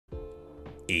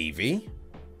Eevee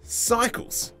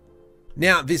cycles.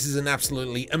 Now, this is an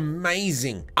absolutely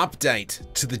amazing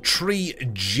update to the tree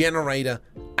generator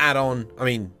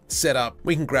setup.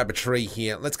 We can grab a tree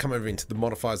here. Let's come over into the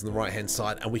modifiers on the right hand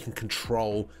side and we can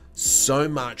control so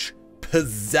much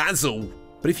pizzazzle.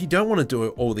 But if you don't want to do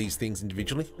all these things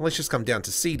individually, let's just come down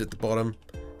to seed at the bottom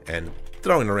and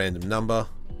throw in a random number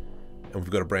and we've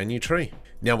got a brand new tree.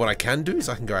 Now what I can do is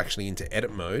I can go actually into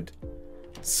edit mode,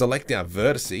 select our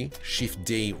vertice, Shift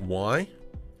D, Y,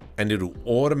 and it'll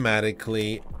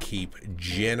automatically keep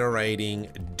generating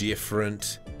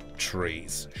different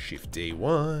trees. Shift D,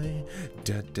 Y,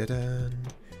 da da dun,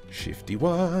 Shift D,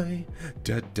 Y,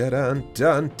 da da dun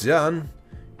dun dun.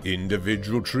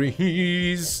 Individual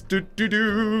trees, do do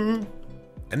do.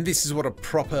 And this is what a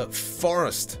proper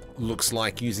forest looks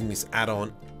like using this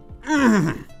add-on.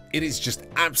 It is just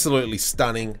absolutely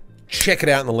stunning. Check it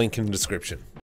out in the link in the description.